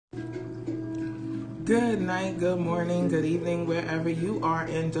Good night, good morning, good evening, wherever you are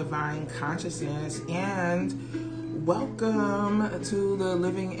in divine consciousness, and welcome to the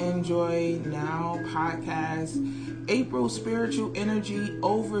Living in Joy Now podcast, April Spiritual Energy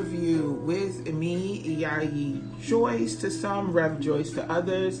Overview with me, Yayi Joyce to some, Rev Joyce to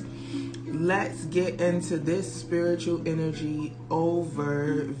others. Let's get into this spiritual energy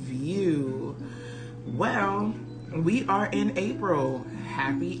overview. Well, we are in April.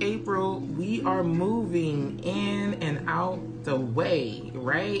 Happy April. We are moving in and out the way,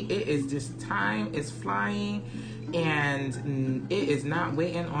 right? It is just time is flying and it is not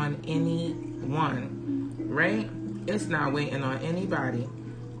waiting on anyone, right? It's not waiting on anybody.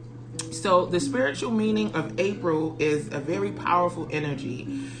 So the spiritual meaning of April is a very powerful energy.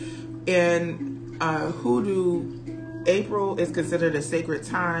 In Hoodoo, April is considered a sacred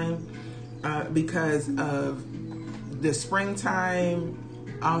time because of the springtime,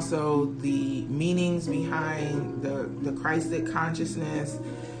 also the meanings behind the Christic consciousness,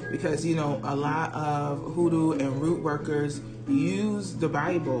 because, you know, a lot of Hoodoo and root workers use the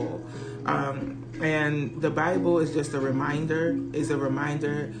Bible. And the Bible is just a reminder,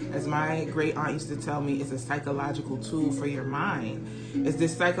 as my great aunt used to tell me, it's a psychological tool for your mind. It's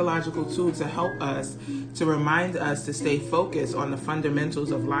this psychological tool to help us, to remind us to stay focused on the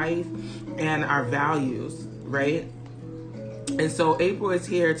fundamentals of life and our values, right? And so April is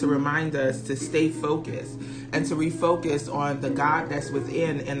here to remind us to stay focused and to refocus on the God that's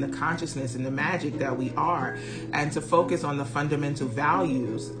within and the consciousness and the magic that we are, and to focus on the fundamental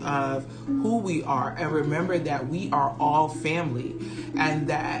values of who we are, and remember that we are all family, and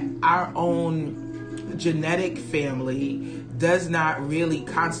that our own genetic family does not really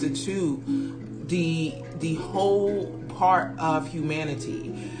constitute the whole part of humanity.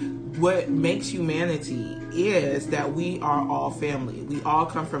 What makes humanity is that we are all family. We all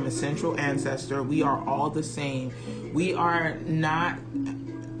come from a central ancestor. We are all the same. We are not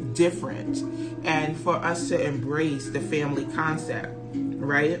different. And for us to embrace the family concept,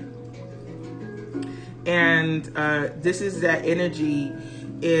 right? And this is that energy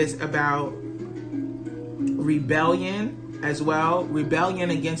is about rebellion as well. Rebellion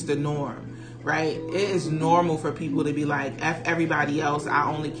against the norm. Right? It is normal for people to be like, F everybody else. I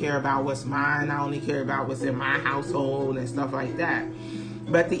only care about what's mine. I only care about what's in my household and stuff like that.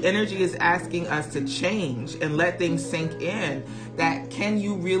 But the energy is asking us to change and let things sink in. That can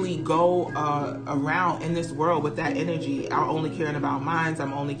you really go around in this world with that energy? I'm only caring about mine.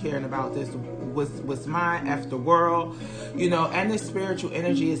 I'm only caring about this. What's mine, F the world, you know. And this spiritual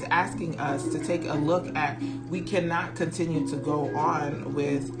energy is asking us to take a look at, we cannot continue to go on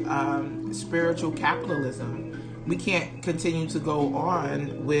with spiritual capitalism. We can't continue to go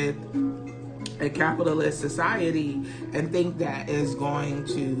on with a capitalist society and think that is going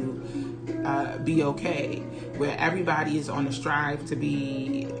to be okay, where everybody is on a strive to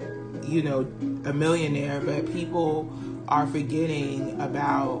be, you know, a millionaire, but people are forgetting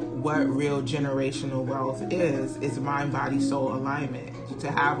about what real generational wealth is. It's mind, body, soul alignment.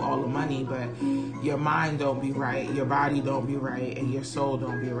 To have all the money, but your mind don't be right, your body don't be right, and your soul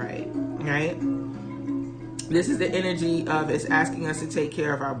don't be right, right? This is the energy of, it's asking us to take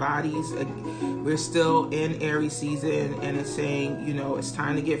care of our bodies. We're still in Aries season, and it's saying, you know, it's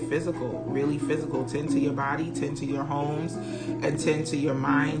time to get physical, really physical. Tend to your body, tend to your homes, and tend to your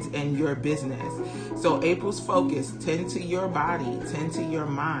minds and your business. So April's focus: tend to your body, tend to your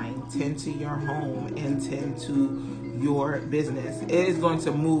mind, tend to your home, and tend to your business. It is going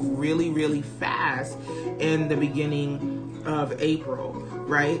to move really, really fast in the beginning of April,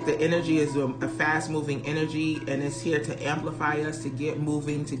 right? The energy is a fast-moving energy, and it's here to amplify us, to get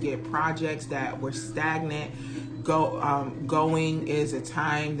moving, to get projects that were stagnant going. Is a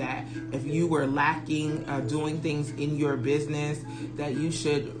time that if you were lacking doing things in your business, that you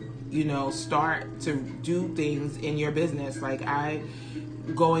should, you know, start to do things in your business. Like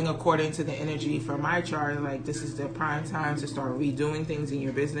going according to the energy for my chart, like this is the prime time to start redoing things in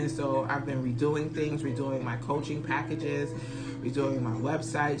your business. So I've been redoing things, redoing my coaching packages, redoing my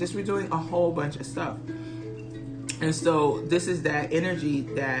website, just redoing a whole bunch of stuff. And so this is that energy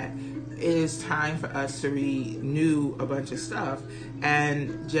that it is time for us to renew a bunch of stuff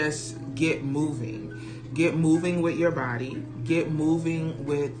and just get moving. Get moving with your body. Get moving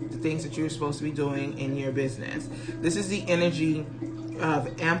with the things that you're supposed to be doing in your business. This is the energy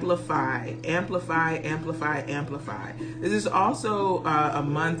of amplify. This is also a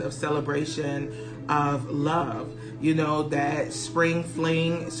month of celebration of love, that spring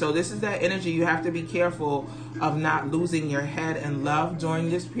fling. So this is that energy. You have to be careful of not losing your head in love during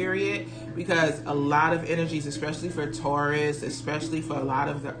this period, because a lot of energies, especially for Taurus, especially for a lot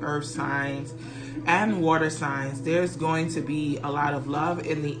of the earth signs and water signs, there's going to be a lot of love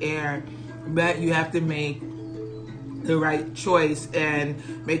in the air, but you have to make the right choice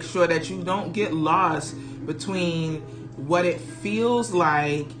and make sure that you don't get lost between what it feels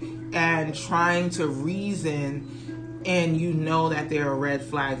like and trying to reason, and that there are red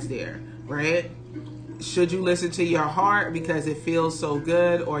flags there, right? Should you listen to your heart because it feels so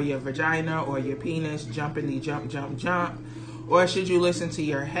good, or your vagina or your penis jumping jump, or should you listen to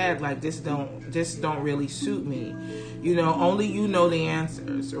your head like this don't really suit me? Only you know the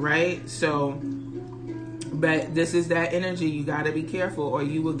answers, right? So, but this is that energy. You got to be careful, or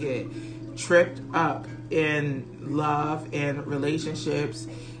you will get tripped up in love and relationships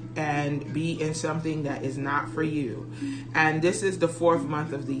and be in something that is not for you. And this is the 4th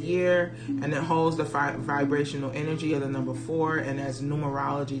month of the year, and it holds the vibrational energy of the number 4. And as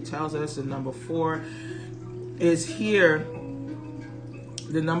numerology tells us, the number 4 is here.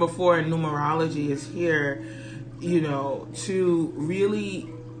 The number 4 in numerology is here, to really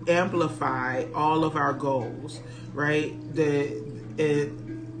amplify all of our goals, right? The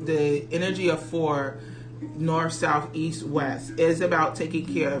energy of 4, north, south, east, west, is about taking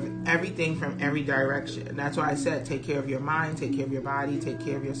care of everything from every direction. That's why I said take care of your mind, take care of your body, take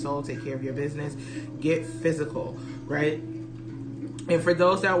care of your soul, take care of your business, get physical, right? And for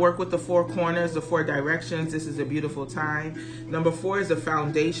those that work with the 4 corners, the 4 directions, this is a beautiful time. Number 4 is the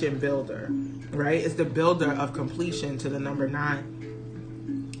foundation builder, right? It's the builder of completion to the number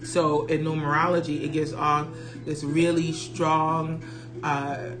 9. So in numerology, it gives off this really strong,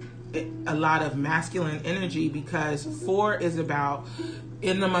 a lot of masculine energy, because 4 is about,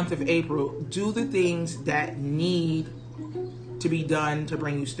 in the month of April, do the things that need to be done to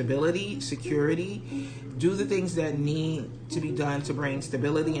bring you stability, security. Do the things that need to be done to bring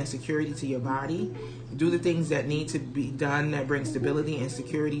stability and security to your body. Do the things that need to be done that bring stability and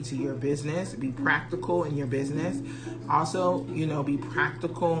security to your business. Be practical in your business. Also, be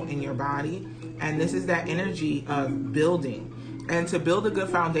practical in your body. And this is that energy of building. And to build a good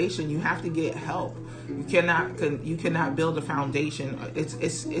foundation, you have to get help. You cannot build a foundation.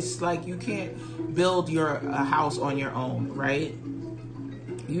 It's like you can't build your house on your own, right?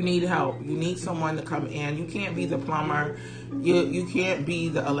 You need help. You need someone to come in. You can't be the plumber. You can't be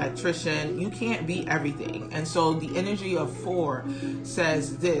the electrician. You can't be everything. And so the energy of 4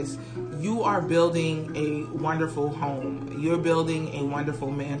 says this: you are building a wonderful home. You're building a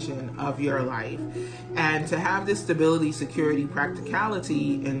wonderful mansion of your life. And to have this stability, security,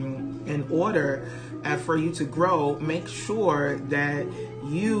 practicality in order for you to grow, make sure that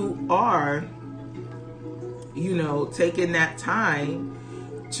you are, taking that time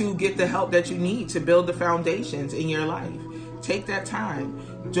to get the help that you need to build the foundations in your life. Take that time.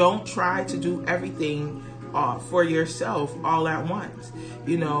 Don't try to do everything for yourself all at once.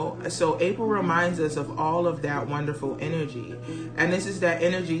 So April reminds us of all of that wonderful energy. And this is that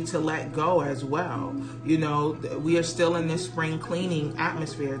energy to let go as well. We are still in this spring cleaning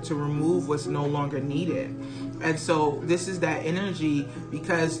atmosphere to remove what's no longer needed. And so this is that energy,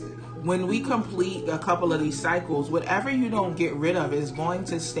 because when we complete a couple of these cycles, whatever you don't get rid of is going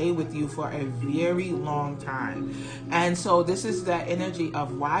to stay with you for a very long time. And so this is that energy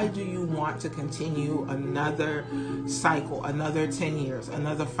of, why do you want to continue another cycle, another 10 years,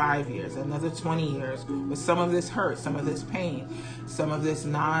 another 5 years, another 20 years with some of this hurt, some of this pain, some of this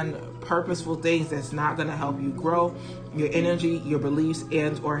non-purposeful things that's not going to help you grow your energy, your beliefs,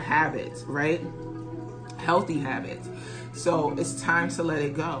 and or habits, right? Healthy habits. So it's time to let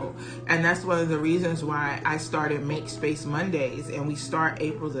it go. And that's one of the reasons why I started Make Space Mondays. And we start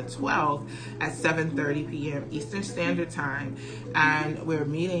April the 12th at 7:30 p.m. Eastern Standard Time. And we're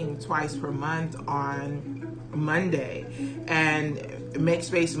meeting twice per month on Monday. And Make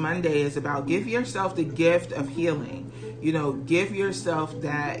Space Monday is about give yourself the gift of healing. Give yourself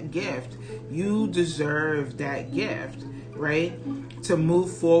that gift. You deserve that gift, right? To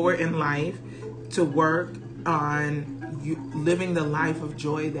move forward in life, to work on you living the life of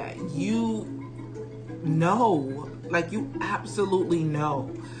joy that you absolutely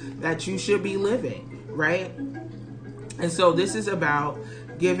know that you should be living, right? And so this is about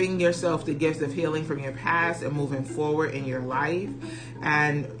giving yourself the gift of healing from your past and moving forward in your life,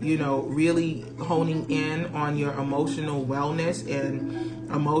 and really honing in on your emotional wellness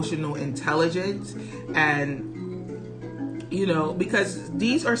and emotional intelligence, and because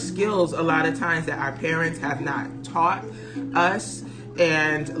these are skills a lot of times that our parents have not taught us,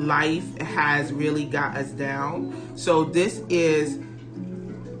 and life has really got us down. So this is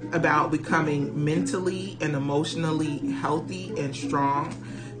about becoming mentally and emotionally healthy and strong.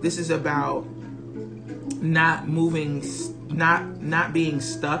 This is about not being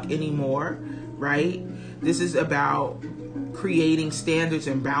stuck anymore, right? This is about creating standards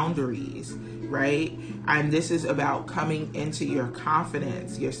and boundaries, right? And this is about coming into your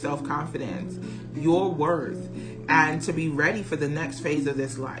confidence, your self-confidence, your worth, and to be ready for the next phase of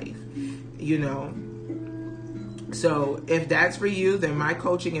this life, So if that's for you, then my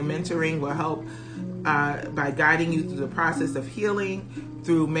coaching and mentoring will help by guiding you through the process of healing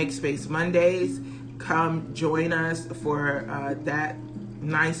through Make Space Mondays. Come join us for that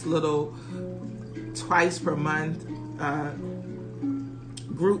nice little twice per month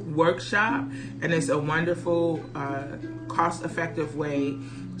group workshop, and it's a wonderful cost-effective way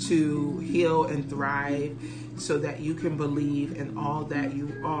to heal and thrive so that you can believe in all that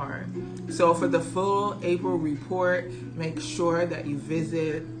you are. So for the full April report, make sure that you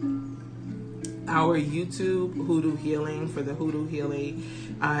visit our YouTube, Hoodoo Healing, for the Hoodoo Healing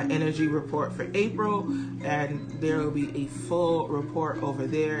energy report for April, and there will be a full report over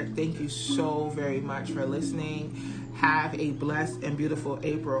there. Thank you so very much for listening. Have a blessed and beautiful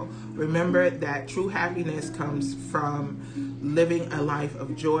April. Remember that true happiness comes from living a life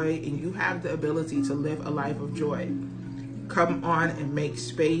of joy, and you have the ability to live a life of joy. Come on and make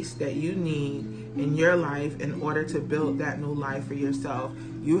space that you need in your life in order to build that new life for yourself.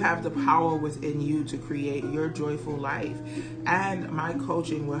 You have the power within you to create your joyful life, and my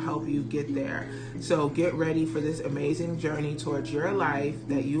coaching will help you get there. So get ready for this amazing journey towards your life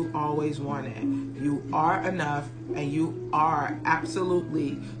that you always wanted. You are enough, and you are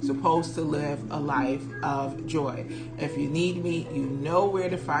absolutely supposed to live a life of joy. If you need me, you know where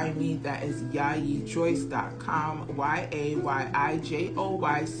to find me. That is YayiJoyce.com,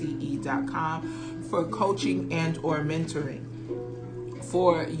 YayiJoyce.com, for coaching and or mentoring.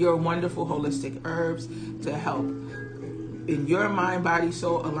 For your wonderful holistic herbs to help in your mind, body,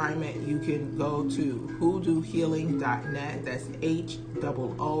 soul alignment, you can go to hoodoohealing.net. That's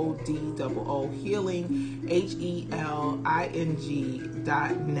HOODOO healing, HELING.net.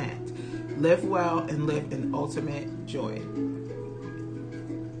 Live well and live in ultimate joy.